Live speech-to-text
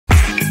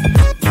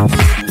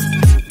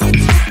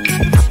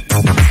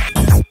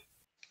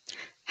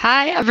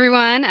Hi,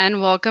 everyone,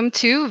 and welcome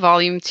to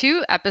Volume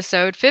 2,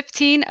 Episode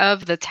 15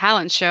 of The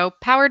Talent Show,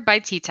 powered by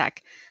TTEC.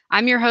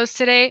 I'm your host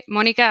today,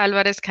 Monica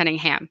Alvarez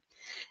Cunningham.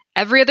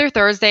 Every other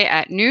Thursday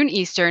at noon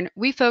Eastern,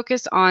 we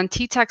focus on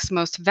TTEC's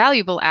most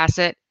valuable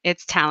asset,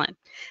 its talent.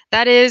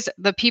 That is,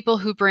 the people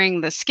who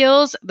bring the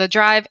skills, the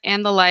drive,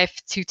 and the life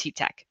to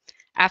TTEC.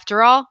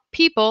 After all,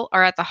 people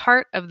are at the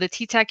heart of the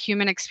TTEC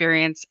human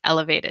experience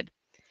elevated.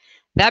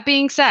 That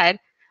being said,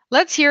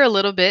 let's hear a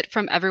little bit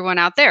from everyone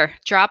out there.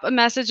 Drop a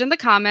message in the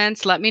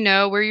comments. Let me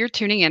know where you're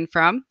tuning in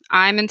from.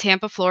 I'm in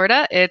Tampa,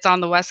 Florida. It's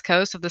on the west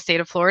coast of the state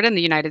of Florida in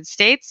the United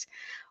States.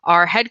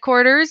 Our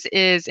headquarters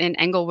is in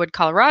Englewood,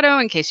 Colorado.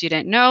 In case you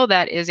didn't know,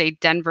 that is a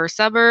Denver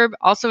suburb,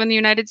 also in the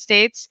United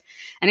States.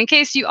 And in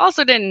case you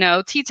also didn't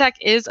know, TTEC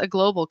is a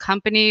global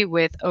company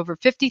with over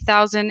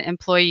 50,000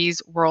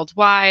 employees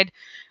worldwide.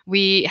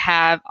 We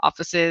have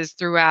offices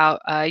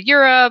throughout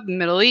Europe,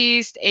 Middle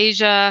East,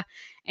 Asia,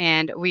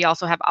 and we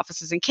also have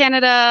offices in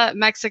Canada,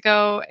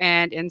 Mexico,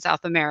 and in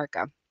South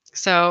America.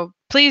 So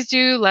please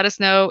do let us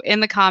know in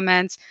the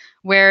comments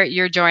where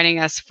you're joining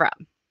us from.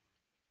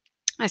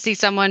 I see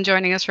someone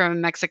joining us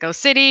from Mexico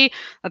City.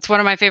 That's one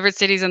of my favorite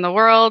cities in the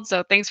world.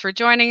 So thanks for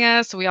joining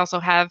us. We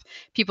also have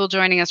people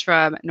joining us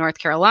from North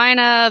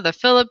Carolina, the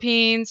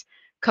Philippines,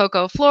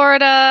 Cocoa,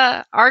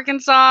 Florida,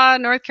 Arkansas,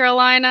 North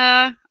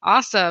Carolina.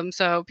 Awesome.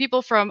 So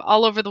people from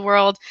all over the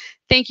world,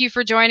 thank you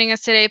for joining us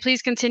today.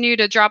 Please continue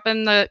to drop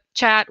in the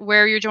chat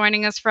where you're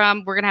joining us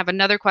from. We're going to have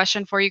another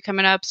question for you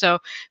coming up. So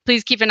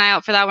please keep an eye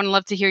out for that one. I'd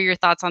love to hear your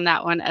thoughts on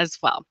that one as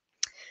well.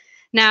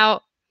 Now,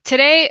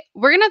 today,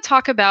 we're going to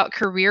talk about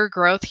career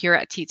growth here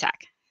at TTEC.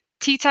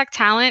 TTEC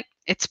Talent,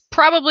 it's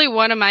probably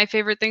one of my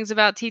favorite things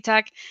about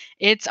TTEC.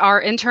 It's our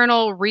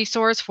internal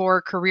resource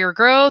for career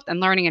growth and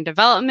learning and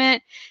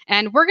development.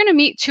 And we're going to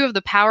meet two of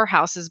the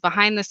powerhouses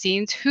behind the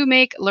scenes who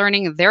make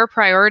learning their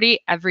priority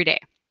every day.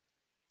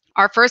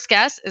 Our first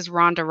guest is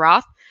Rhonda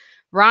Roth.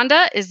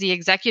 Rhonda is the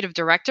Executive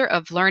Director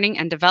of Learning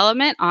and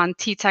Development on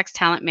TTEC's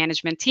Talent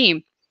Management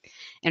team.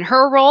 In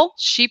her role,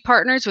 she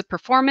partners with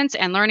performance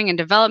and learning and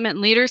development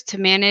leaders to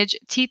manage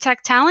TTEC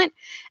Talent,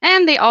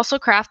 and they also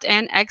craft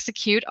and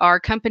execute our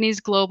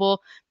company's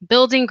global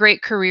Building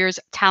Great Careers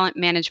talent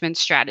management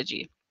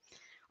strategy.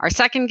 Our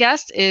second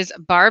guest is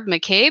Barb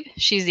Mccabe.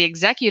 She's the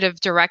Executive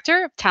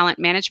Director of Talent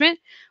Management,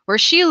 where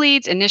she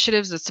leads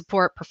initiatives that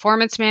support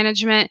performance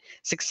management,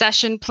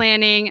 succession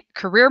planning,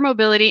 career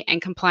mobility,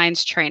 and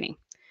compliance training.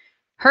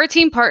 Her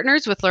team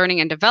partners with learning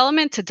and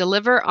development to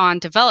deliver on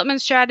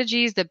development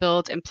strategies that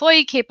build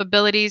employee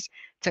capabilities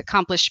to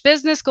accomplish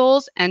business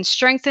goals and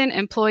strengthen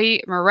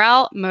employee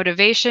morale,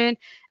 motivation,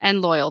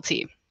 and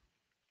loyalty.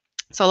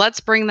 So let's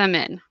bring them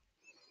in.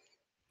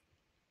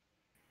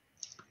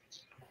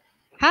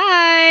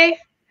 Hi.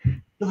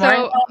 Good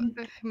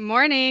morning.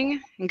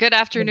 Morning, and good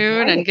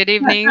afternoon, and good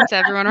evening to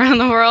everyone around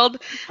the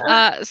world.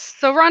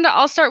 So Rhonda,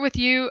 I'll start with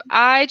you.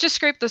 I just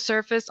scraped the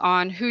surface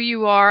on who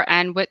you are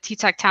and what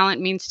TTEC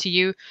Talent means to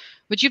you.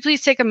 Would you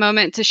please take a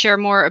moment to share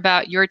more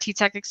about your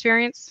TTEC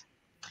experience?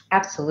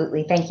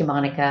 Absolutely. Thank you,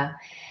 Monica.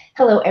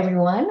 Hello,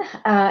 everyone.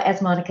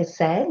 As Monica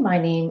said, my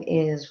name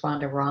is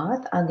Rhonda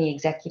Roth. I'm the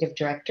Executive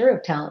Director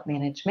of Talent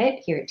Management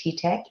here at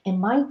TTEC, and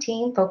my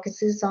team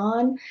focuses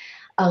on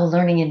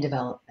learning and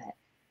development.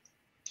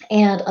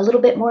 And a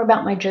little bit more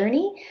about my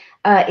journey.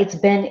 It's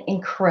been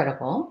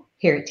incredible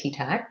here at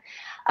TTEC.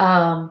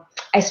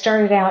 I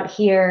started out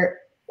here,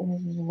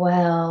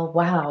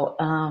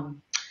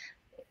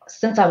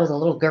 since I was a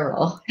little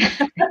girl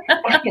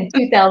back in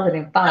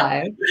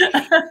 2005.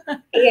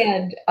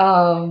 And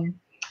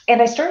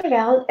I started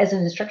out as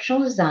an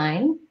instructional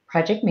design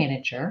project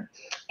manager.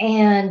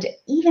 And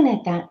even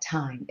at that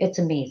time, it's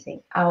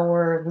amazing.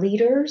 Our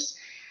leaders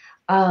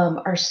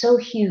are so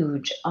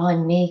huge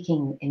on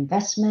making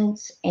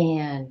investments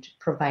and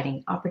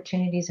providing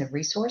opportunities and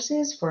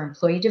resources for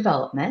employee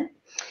development.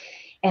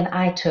 And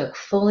I took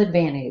full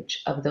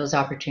advantage of those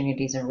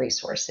opportunities and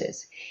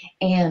resources.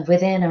 And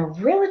within a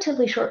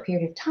relatively short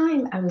period of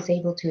time, I was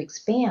able to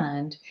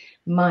expand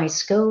my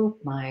scope,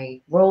 my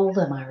role,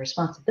 and my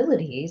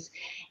responsibilities.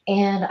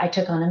 And I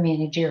took on a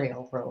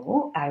managerial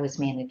role. I was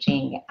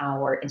managing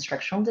our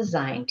instructional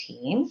design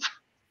team.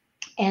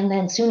 And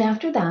then soon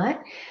after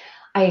that,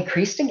 I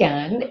increased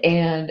again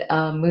and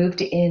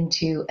moved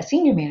into a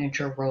senior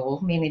manager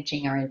role,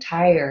 managing our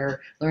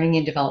entire learning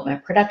and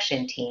development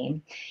production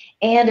team.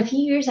 And a few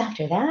years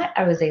after that,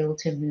 I was able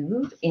to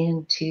move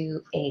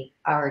into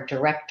our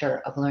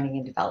director of learning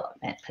and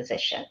development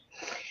position.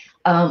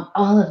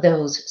 All of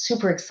those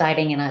super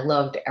exciting, and I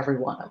loved every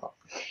one of them.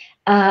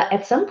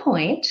 At some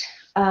point,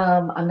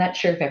 I'm not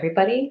sure if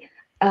everybody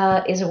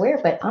is aware,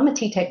 but I'm a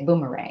TTEC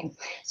boomerang.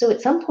 So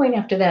at some point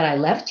after that, I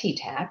left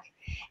TTEC.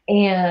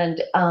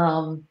 And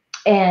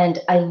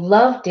I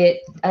loved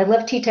it. I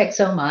loved TTEC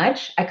so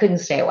much, I couldn't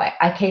stay away.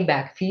 I came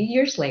back a few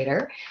years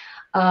later,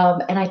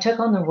 and I took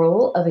on the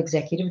role of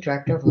Executive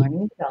Director of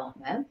Learning and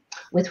Development.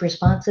 with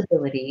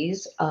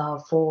responsibilities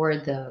for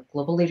the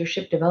global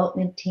leadership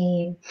development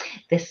team,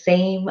 the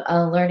same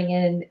learning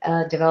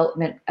and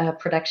development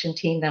production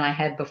team that I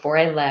had before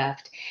I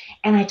left.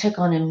 And I took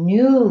on a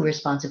new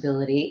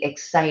responsibility,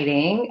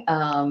 exciting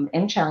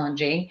and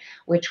challenging,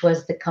 which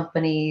was the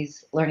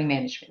company's learning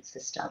management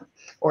system,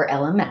 or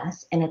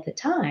LMS. And at the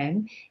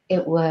time,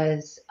 it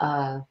was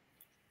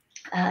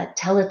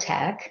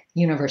TTEC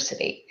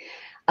University.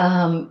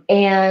 And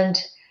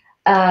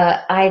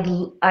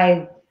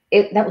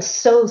that was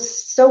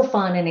so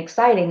fun and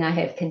exciting. I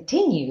have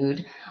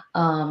continued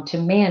to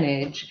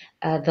manage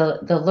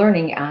the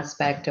learning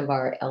aspect of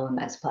our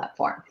LMS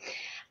platform.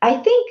 I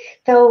think,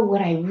 though,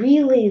 what I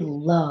really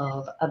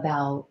love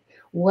about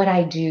what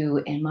I do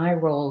in my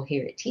role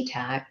here at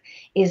TTEC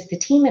is the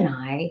team and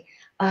I,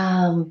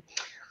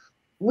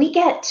 we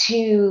get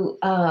to,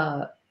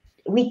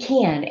 we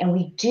can and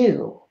we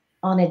do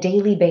on a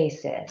daily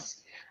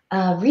basis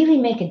really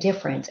make a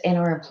difference in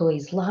our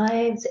employees'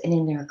 lives and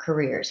in their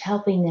careers,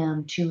 helping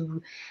them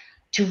to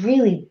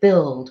really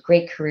build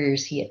great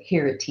careers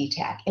here at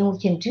TTEC. And we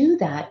can do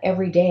that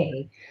every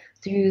day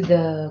through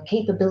the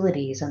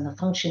capabilities and the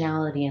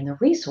functionality and the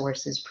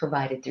resources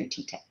provided through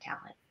TTEC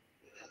Talent.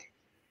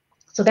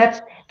 So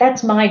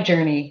that's my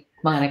journey,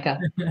 Monica.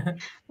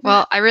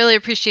 Well, I really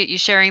appreciate you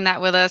sharing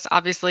that with us.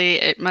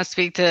 Obviously, it must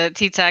speak to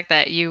TTEC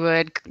that you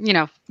would,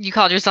 you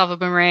called yourself a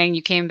boomerang,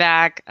 you came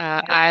back.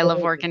 I love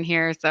working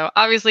here. So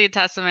obviously a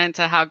testament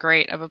to how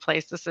great of a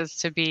place this is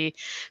to be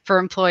for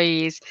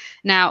employees.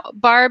 Now,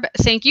 Barb,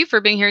 thank you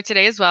for being here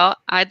today as well.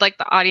 I'd like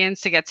the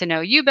audience to get to know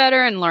you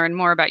better and learn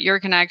more about your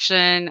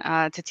connection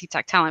to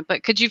TTEC Talent.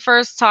 But could you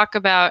first talk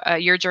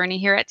about your journey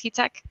here at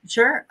TTEC?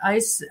 Sure.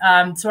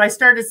 So I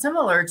started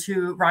similar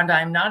to Rhonda.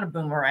 I'm not a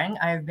boomerang.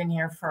 I've been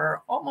here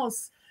for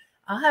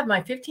I'll have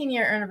my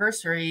 15-year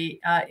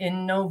anniversary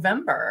in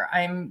November.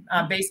 I'm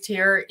based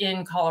here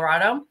in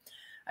Colorado.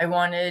 I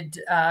wanted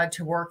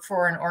to work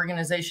for an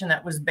organization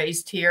that was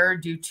based here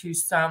due to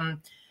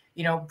some,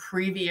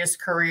 previous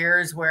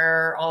careers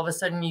where all of a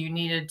sudden you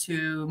needed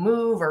to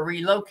move or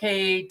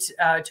relocate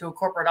to a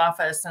corporate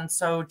office. And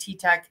so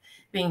TTEC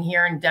being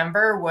here in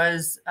Denver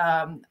was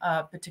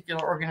a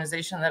particular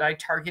organization that I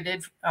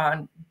targeted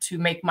to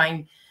make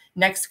my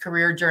next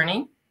career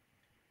journey.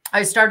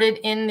 I started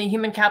in the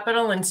human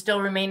capital and still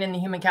remain in the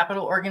human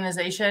capital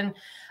organization.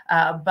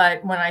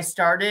 But when I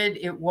started,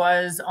 it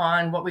was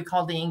on what we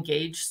call the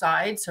engage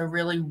side. So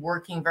really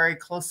working very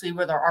closely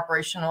with our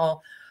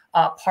operational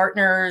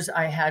partners.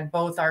 I had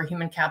both our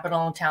human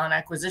capital and talent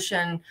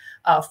acquisition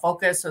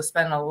focus. So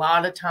spent a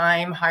lot of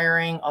time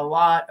hiring a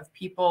lot of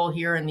people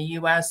here in the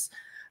US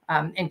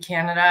and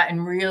Canada,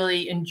 and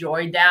really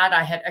enjoyed that.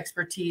 I had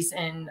expertise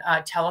in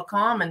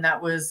telecom, and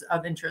that was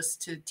of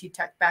interest to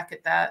TTEC back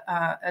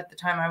at the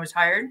time I was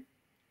hired.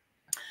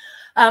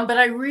 But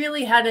I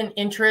really had an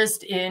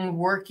interest in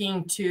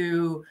working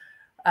to,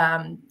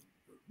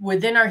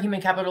 within our human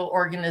capital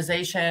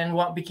organization,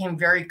 what became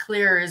very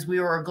clear is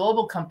we were a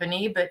global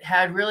company, but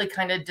had really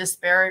kind of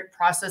disparate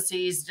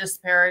processes,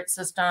 disparate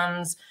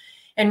systems,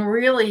 and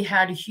really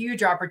had a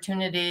huge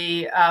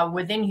opportunity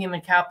within human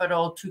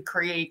capital to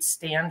create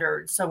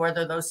standards. So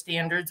whether those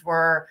standards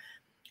were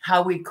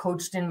how we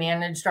coached and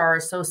managed our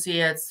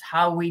associates,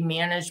 how we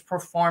managed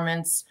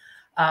performance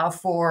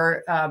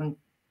for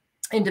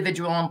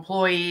individual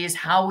employees,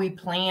 how we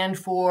planned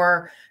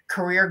for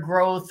career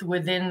growth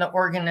within the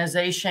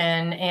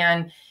organization.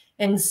 And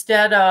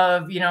instead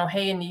of,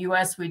 hey, in the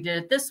US, we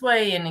did it this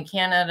way, and in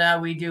Canada,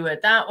 we do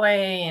it that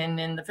way, and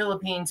in the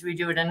Philippines, we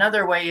do it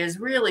another way,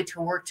 is really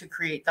to work to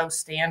create those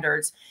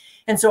standards.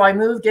 And so I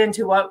moved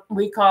into what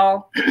we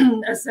call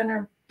a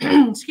center,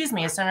 a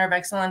center of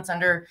excellence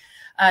under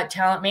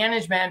talent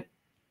management.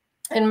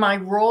 And my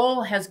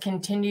role has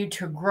continued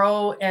to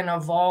grow and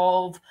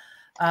evolve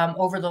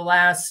over the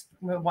last,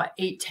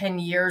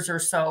 8-10 years or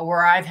so,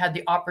 where I've had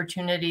the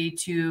opportunity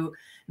to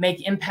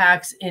make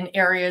impacts in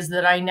areas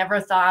that I never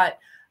thought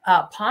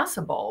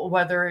possible,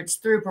 whether it's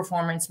through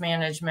performance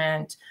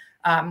management,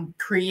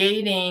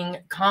 creating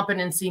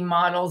competency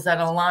models that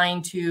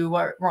align to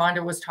what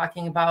Rhonda was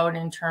talking about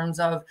in terms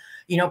of,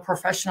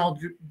 professional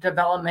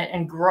development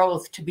and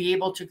growth, to be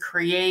able to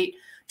create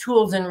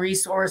tools and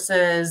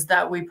resources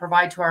that we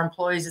provide to our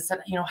employees. It's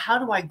that, how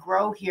do I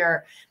grow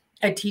here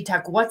at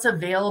TTEC? What's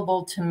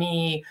available to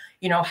me?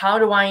 How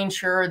do I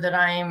ensure that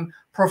I'm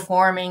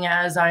performing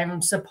as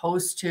I'm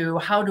supposed to?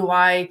 How do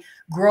I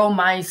grow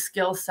my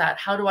skill set?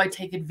 How do I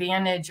take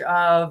advantage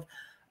of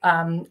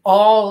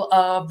all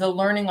of the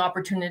learning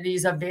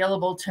opportunities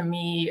available to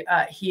me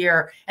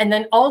here? And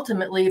then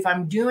ultimately, if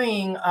I'm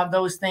doing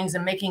those things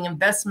and making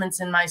investments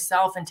in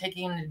myself and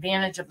taking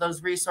advantage of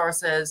those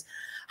resources,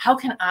 how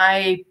can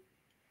I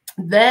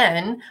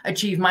then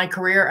achieve my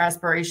career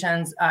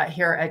aspirations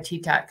here at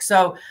TTEC?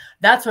 So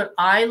that's what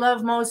I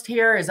love most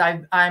here, is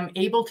I'm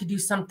able to do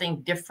something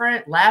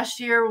different.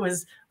 Last year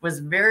was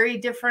very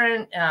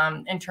different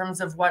in terms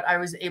of what I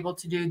was able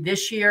to do.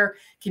 This year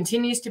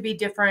continues to be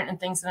different, and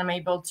things that I'm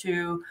able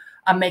to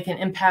make an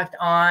impact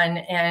on.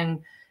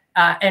 And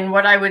And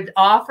what I would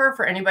offer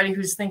for anybody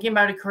who's thinking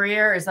about a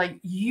career is like,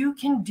 you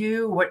can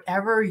do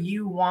whatever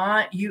you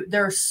want.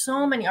 There are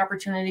so many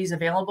opportunities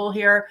available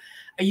here.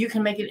 You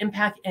can make an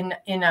impact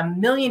in a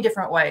million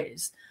different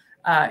ways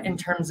in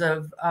terms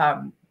of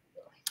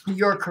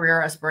your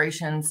career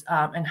aspirations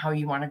and how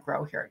you want to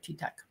grow here at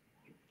TTEC.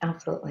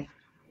 Absolutely.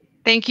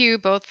 Thank you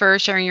both for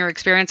sharing your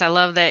experience. I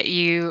love that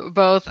you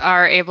both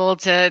are able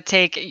to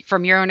take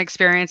from your own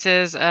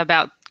experiences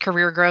about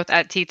career growth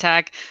at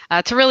TTEC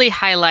to really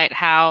highlight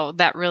how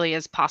that really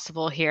is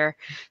possible here.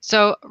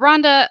 So,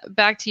 Rhonda,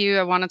 back to you.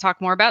 I want to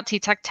talk more about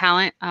TTEC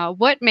Talent.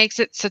 What makes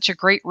it such a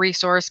great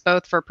resource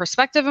both for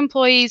prospective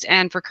employees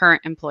and for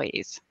current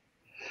employees?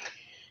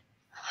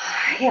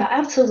 Yeah,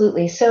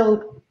 absolutely.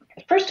 So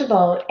first of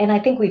all, and I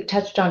think we've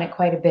touched on it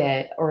quite a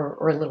bit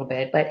or a little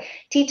bit, but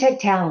TTEC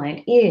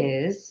Talent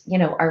is,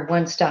 our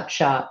one-stop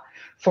shop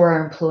for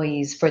our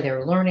employees for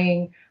their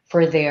learning,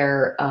 for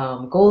their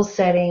goal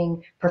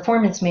setting,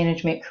 performance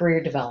management,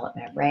 career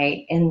development,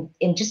 right? And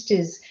just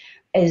as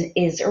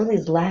early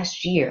as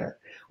last year,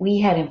 we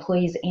had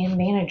employees and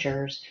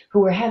managers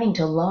who were having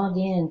to log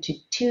in to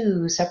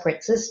two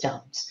separate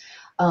systems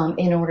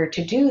in order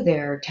to do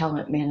their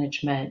talent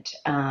management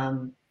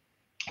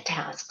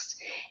tasks.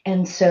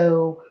 And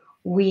so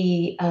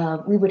we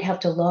would have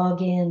to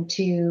log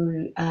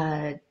into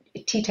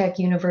TTEC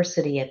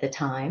University at the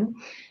time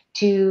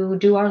to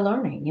do our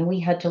learning. And we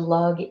had to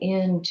log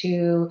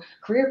into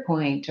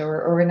CareerPoint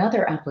or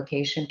another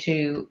application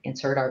to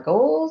insert our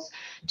goals,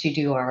 to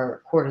do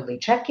our quarterly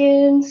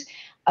check-ins,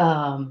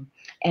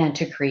 and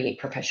to create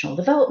professional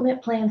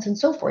development plans and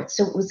so forth.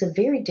 So it was a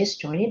very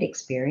disjointed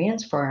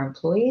experience for our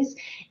employees.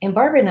 And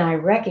Barbara and I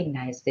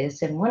recognized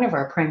this. And one of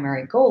our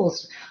primary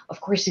goals, of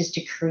course, was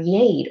to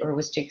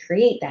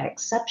create that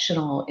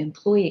exceptional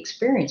employee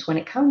experience when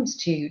it comes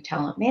to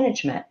talent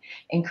management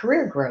and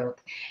career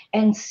growth.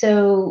 And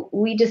so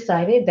we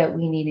decided that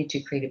we needed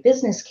to create a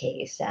business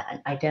case and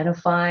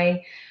identify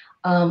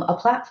a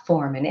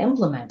platform and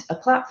implement a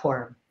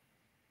platform.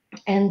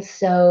 And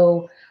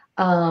so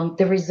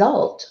the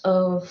result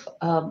of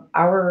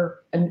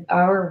our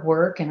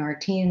work and our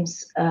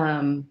team's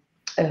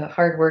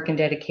hard work and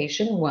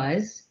dedication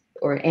was,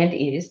 and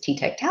is,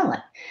 TTEC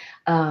Talent.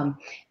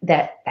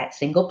 That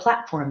single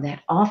platform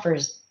that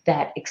offers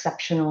that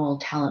exceptional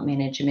talent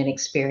management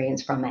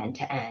experience from end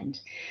to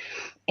end.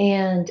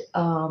 And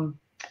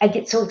I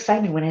get so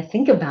excited when I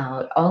think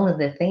about all of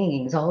the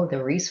things, all of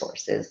the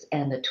resources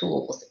and the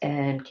tools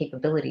and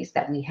capabilities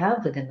that we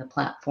have within the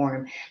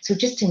platform. So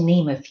just to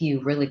name a few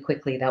really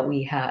quickly that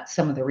we have,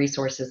 some of the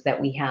resources that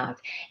we have.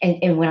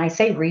 And when I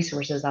say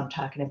resources, I'm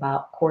talking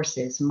about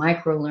courses,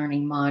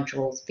 micro-learning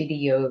modules,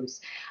 videos,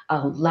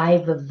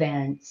 live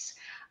events,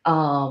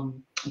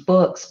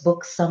 books,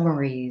 book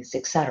summaries,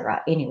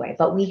 etc. Anyway,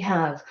 but we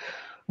have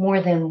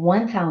more than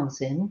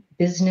 1,000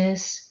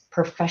 business,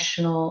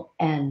 professional,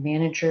 and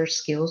manager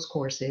skills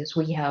courses.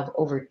 We have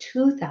over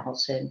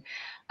 2,000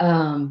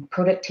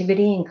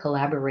 productivity and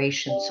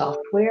collaboration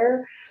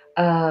software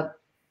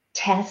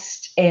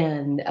test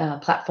and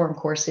platform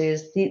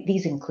courses.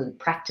 These include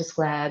practice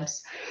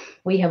labs.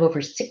 We have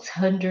over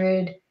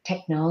 600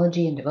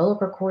 technology and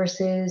developer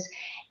courses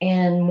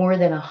and more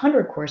than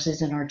 100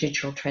 courses in our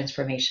digital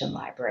transformation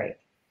library.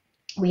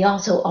 We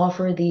also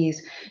offer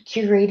these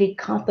curated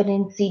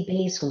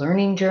competency-based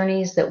learning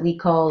journeys that we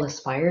call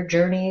Aspire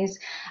Journeys.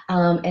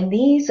 And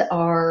these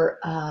are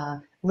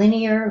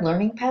linear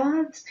learning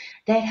paths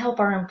that help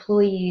our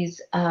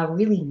employees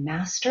really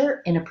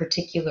master in a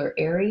particular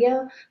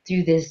area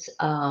through this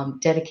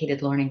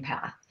dedicated learning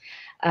path.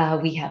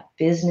 We have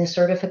business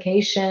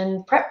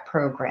certification prep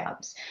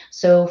programs.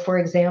 So for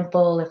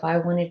example, if I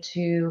wanted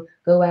to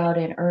go out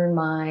and earn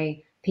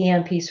my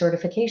PMP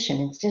certification,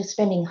 instead of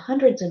spending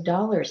hundreds of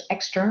dollars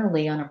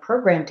externally on a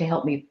program to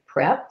help me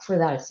prep for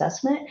that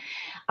assessment,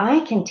 I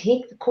can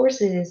take the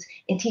courses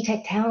in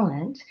TTEC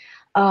Talent.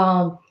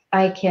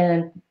 I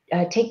can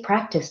take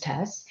practice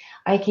tests.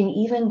 I can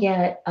even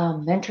get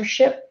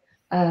mentorship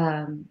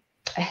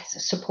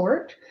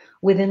support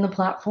within the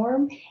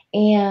platform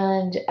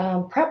and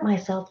prep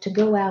myself to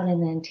go out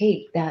and then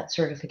take that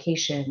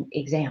certification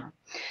exam.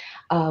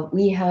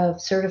 We have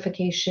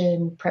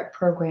certification prep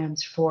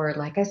programs for,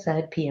 like I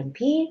said,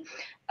 PMP,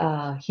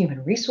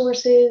 human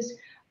resources,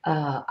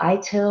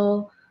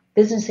 ITIL,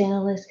 business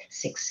analyst,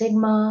 Six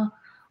Sigma.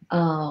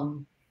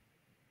 And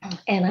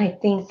I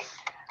think,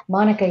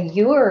 Monica,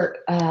 you're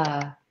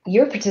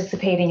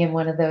participating in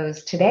one of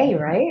those today,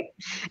 right?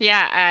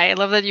 Yeah, I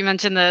love that you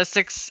mentioned the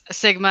Six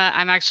Sigma.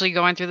 I'm actually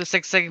going through the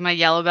Six Sigma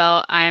Yellow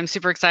Belt. I am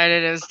super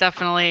excited. It was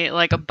definitely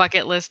like a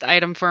bucket list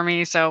item for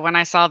me. So when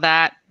I saw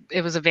that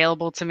it was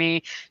available to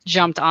me,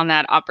 jumped on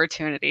that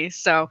opportunity.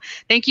 So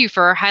thank you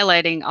for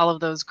highlighting all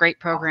of those great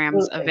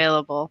programs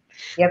available.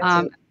 Yep.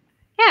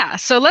 Yeah,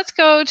 so let's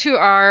go to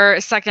our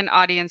second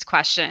audience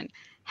question.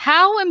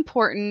 how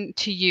important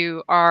to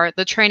you are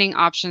the training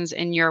options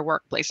in your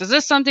workplace? Is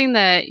this something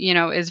that,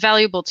 is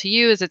valuable to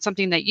you? Is it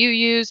something that you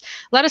use?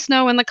 Let us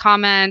know in the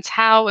comments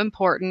how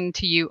important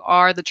to you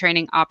are the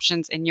training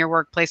options in your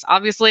workplace.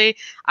 Obviously,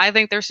 I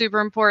think they're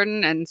super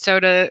important, and so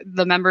do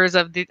the members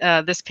of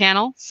this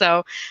panel.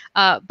 So,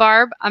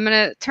 Barb, I'm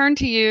going to turn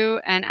to you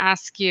and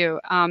ask you,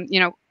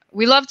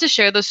 we love to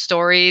share the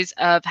stories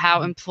of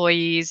how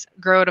employees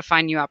grow to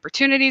find new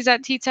opportunities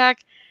at TTEC.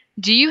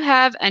 Do you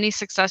have any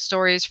success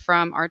stories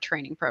from our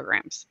training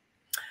programs?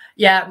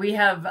 Yeah, we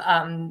have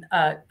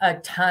a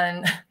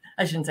ton.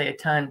 I shouldn't say a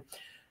ton.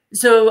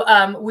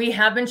 So we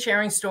have been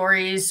sharing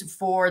stories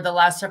for the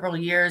last several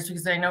years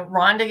because I know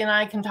Rhonda and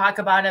I can talk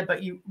about it,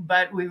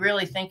 but we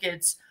really think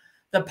it's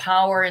the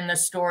power in the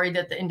story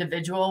that the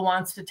individual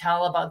wants to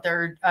tell about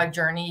their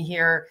journey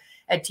here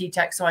at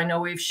TTEC. So I know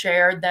we've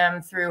shared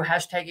them through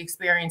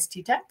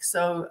 #ExperienceTTEC.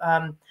 So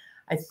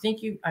I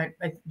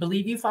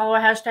believe you follow a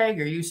hashtag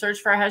or you search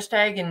for a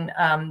hashtag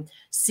and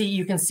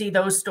you can see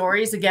those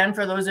stories. Again,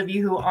 for those of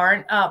you who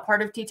aren't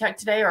part of TTEC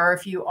today, or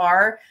if you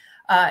are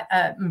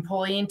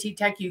employee in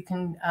TTEC, you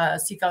can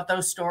seek out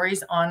those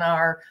stories on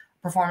our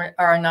performance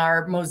or on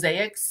our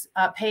mosaics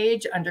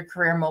page under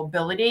career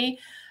mobility.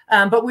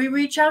 But we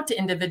reach out to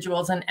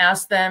individuals and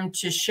ask them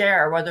to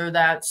share, whether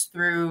that's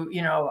through,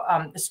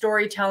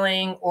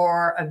 storytelling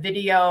or a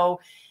video.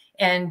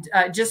 And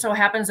just so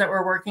happens that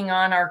we're working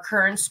on our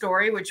current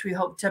story, which we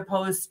hope to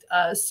post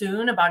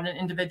soon, about an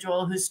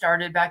individual who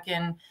started back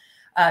in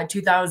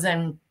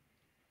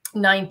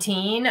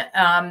 2019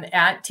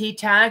 at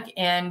TTEC,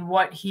 and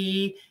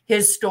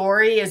his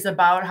story is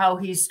about how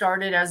he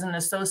started as an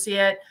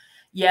associate,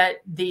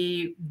 yet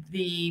the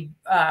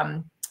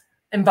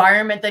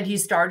environment that he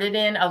started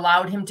in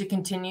allowed him to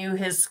continue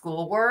his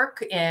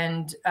schoolwork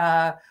and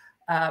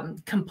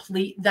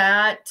complete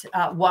that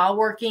while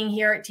working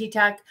here at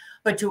TTEC,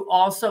 but to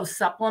also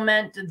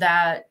supplement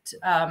that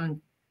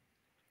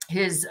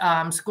his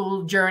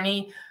school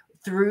journey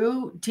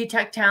through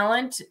TTEC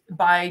Talent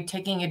by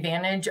taking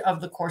advantage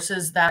of the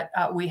courses that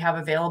we have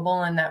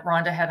available and that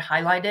Rhonda had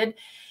highlighted.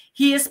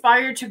 He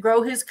aspired to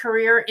grow his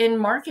career in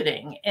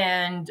marketing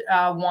and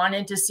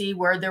wanted to see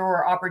where there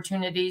were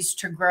opportunities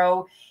to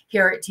grow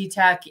here at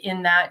TTEC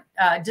in that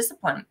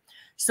discipline.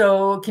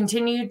 So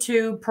continued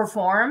to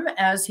perform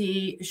as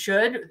he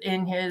should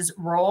in his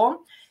role,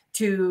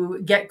 to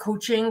get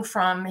coaching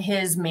from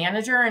his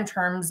manager in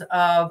terms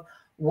of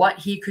what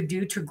he could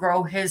do to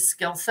grow his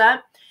skill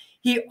set.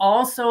 He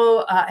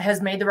also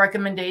has made the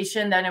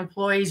recommendation that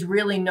employees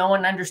really know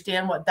and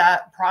understand what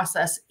that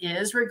process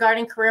is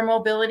regarding career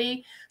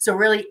mobility. So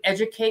really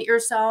educate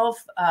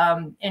yourself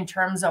in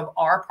terms of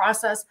our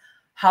process.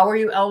 How are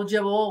you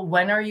eligible?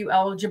 When are you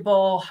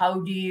eligible? How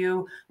do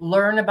you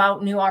learn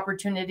about new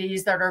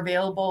opportunities that are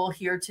available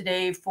here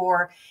today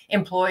for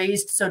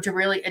employees? So to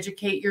really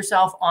educate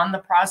yourself on the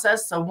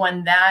process. So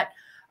when that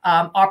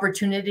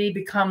opportunity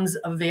becomes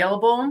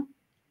available,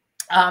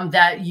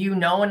 that you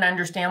know and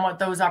understand what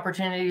those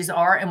opportunities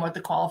are and what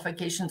the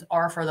qualifications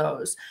are for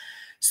those.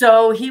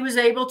 So he was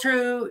able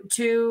to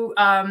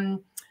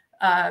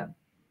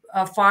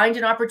find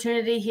an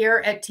opportunity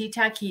here at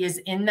TTEC. He is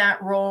in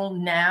that role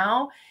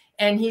now.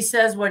 And he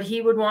says what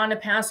he would want to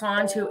pass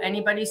on to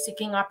anybody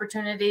seeking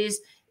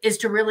opportunities is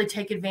to really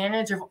take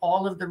advantage of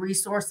all of the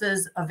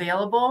resources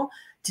available,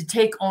 to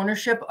take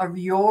ownership of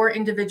your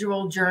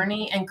individual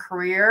journey and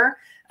career,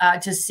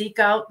 to seek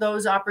out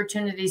those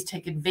opportunities,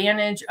 take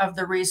advantage of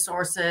the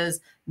resources,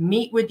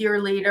 meet with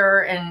your leader,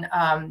 and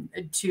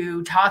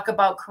to talk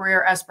about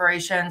career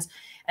aspirations,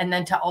 and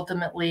then to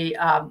ultimately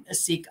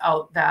seek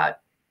out that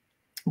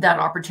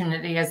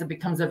opportunity as it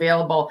becomes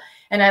available.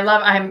 And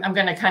I'm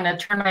going to kind of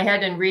turn my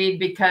head and read,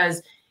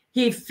 because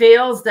he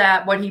feels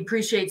that what he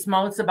appreciates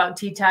most about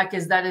TTEC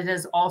is that it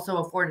has also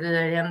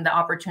afforded him the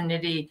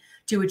opportunity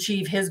to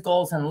achieve his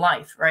goals in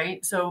life,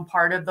 right? So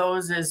part of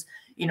those is,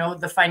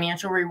 the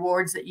financial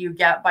rewards that you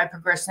get by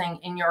progressing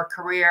in your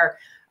career.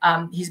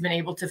 He's been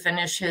able to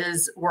finish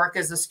his work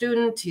as a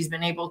student. He's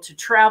been able to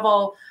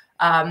travel.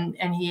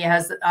 And he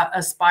has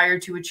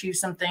aspired to achieve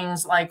some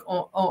things like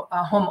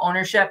home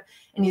ownership.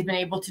 And he's been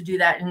able to do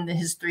that in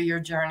his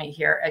 3-year journey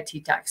here at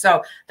TTEC.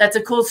 So that's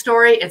a cool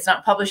story. It's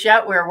not published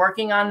yet. We're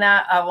working on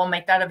that. We'll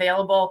make that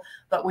available.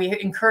 But we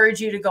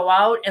encourage you to go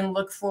out and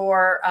look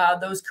for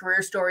those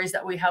career stories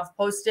that we have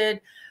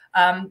posted.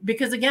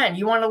 Because again,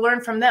 you want to learn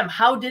from them.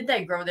 How did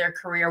they grow their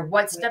career?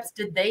 What steps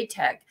did they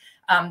take?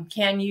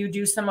 Can you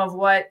do some of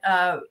what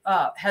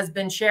has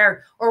been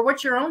shared, or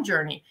what's your own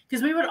journey?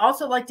 Because we would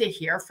also like to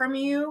hear from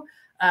you.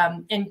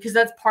 And because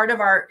that's part of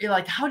our,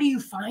 how do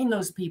you find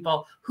those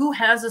people? Who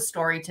has a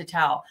story to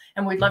tell?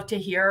 And we'd love to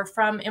hear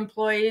from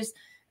employees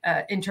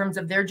in terms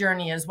of their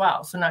journey as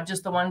well. So not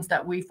just the ones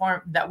that we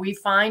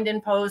find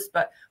and post,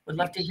 but would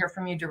love to hear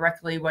from you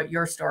directly what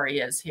your story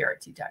is here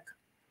at TTEC.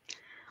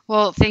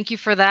 Well, thank you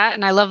for that.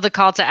 And I love the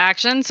call to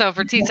action. So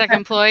for TTEC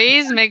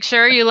employees, make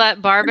sure you let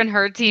Barb and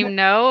her team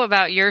know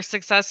about your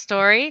success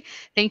story.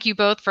 Thank you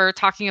both for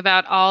talking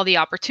about all the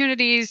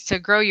opportunities to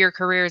grow your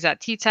careers at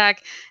TTEC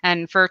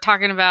and for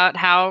talking about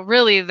how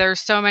really there's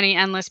so many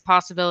endless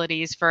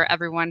possibilities for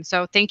everyone.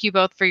 So thank you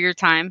both for your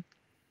time.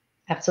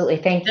 Absolutely.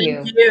 Thank you.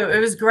 Thank you. It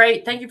was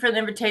great. Thank you for the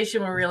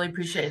invitation. We really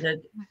appreciate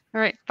it.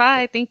 All right.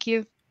 Bye. Thank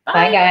you.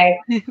 Bye,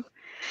 guys.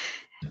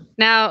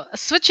 Now,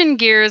 switching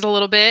gears a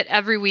little bit,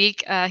 every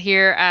week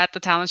here at the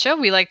Talent Show,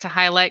 we like to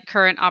highlight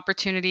current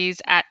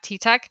opportunities at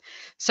TTEC.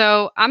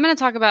 So I'm going to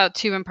talk about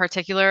two in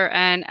particular.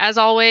 And as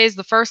always,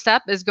 the first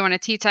step is going to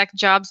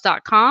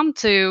ttecjobs.com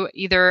to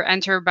either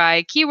enter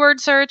by keyword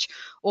search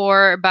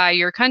or by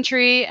your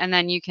country, and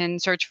then you can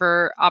search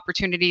for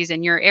opportunities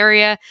in your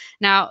area.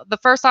 Now, the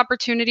first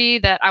opportunity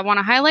that I want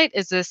to highlight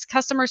is this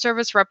customer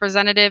service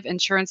representative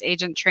insurance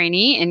agent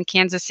trainee in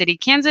Kansas City,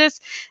 Kansas.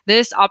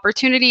 This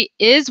opportunity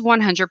is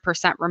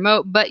 100%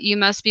 remote, but you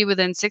must be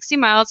within 60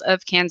 miles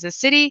of Kansas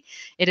City.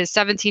 It is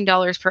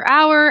 $17 per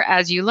hour.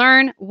 As you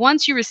learn,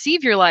 once you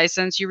receive your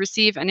license, you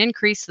receive an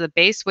increase to the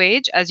base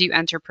wage as you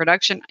enter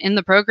production in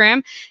the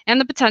program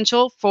and the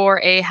potential for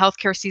a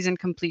healthcare season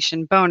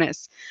completion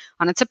bonus.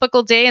 On a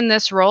typical day in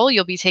this role,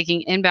 you'll be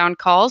taking inbound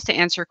calls to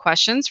answer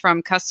questions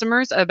from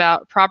customers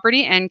about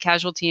property and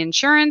casualty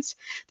insurance.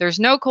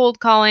 There's no cold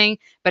calling,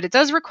 but it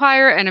does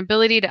require an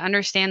ability to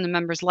understand the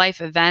member's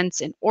life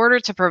events in order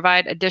to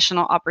provide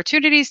additional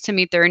opportunities to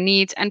meet their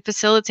needs and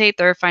facilitate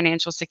their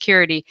financial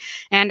security.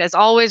 And as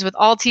always, with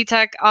all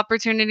TTEC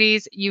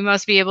opportunities, you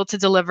must be able to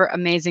deliver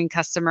amazing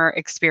customer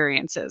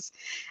experiences.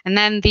 And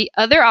then the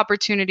other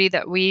opportunity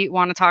that we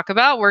want to talk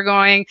about, we're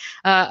going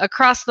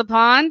across the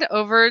pond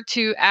over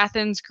to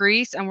Athens,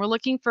 Greece, and we're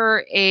looking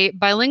for a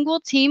bilingual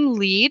team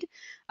lead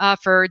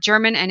for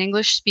German and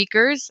English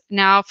speakers.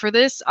 Now, for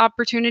this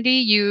opportunity,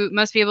 you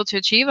must be able to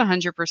achieve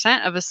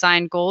 100% of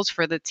assigned goals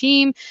for the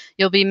team.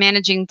 You'll be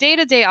managing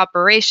day-to-day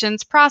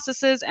operations,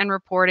 processes, and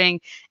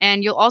reporting,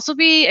 and you'll also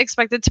be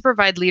expected to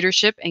provide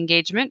leadership,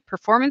 engagement,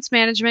 performance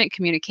management,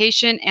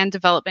 communication, and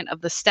development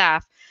of the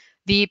staff.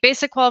 The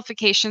basic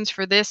qualifications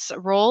for this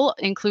role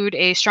include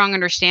a strong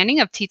understanding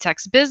of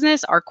TTEC's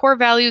business, our core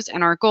values,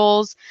 and our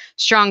goals,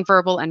 strong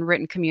verbal and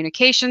written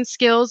communication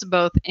skills,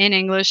 both in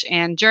English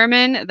and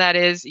German. That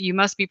is, you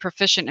must be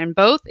proficient in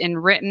both in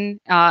written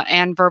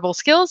and verbal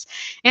skills,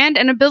 and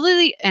an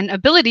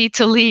ability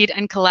to lead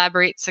and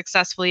collaborate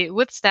successfully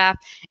with staff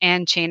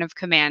and chain of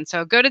command.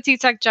 So go to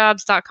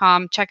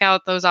ttecjobs.com, check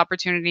out those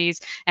opportunities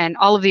and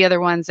all of the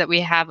other ones that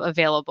we have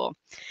available.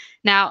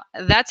 Now,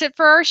 that's it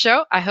for our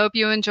show. I hope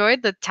you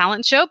enjoyed the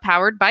talent show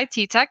powered by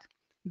TTEC,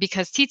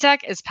 because TTEC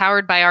is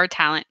powered by our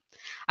talent.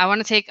 I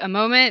want to take a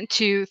moment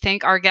to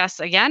thank our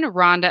guests again,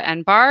 Rhonda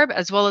and Barb,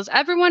 as well as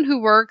everyone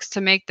who works to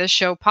make this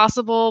show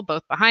possible,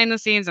 both behind the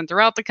scenes and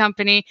throughout the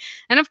company.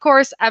 And of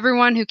course,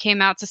 everyone who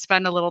came out to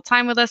spend a little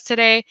time with us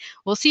today.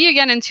 We'll see you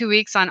again in 2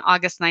 weeks on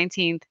August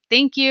 19th.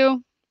 Thank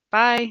you.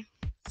 Bye.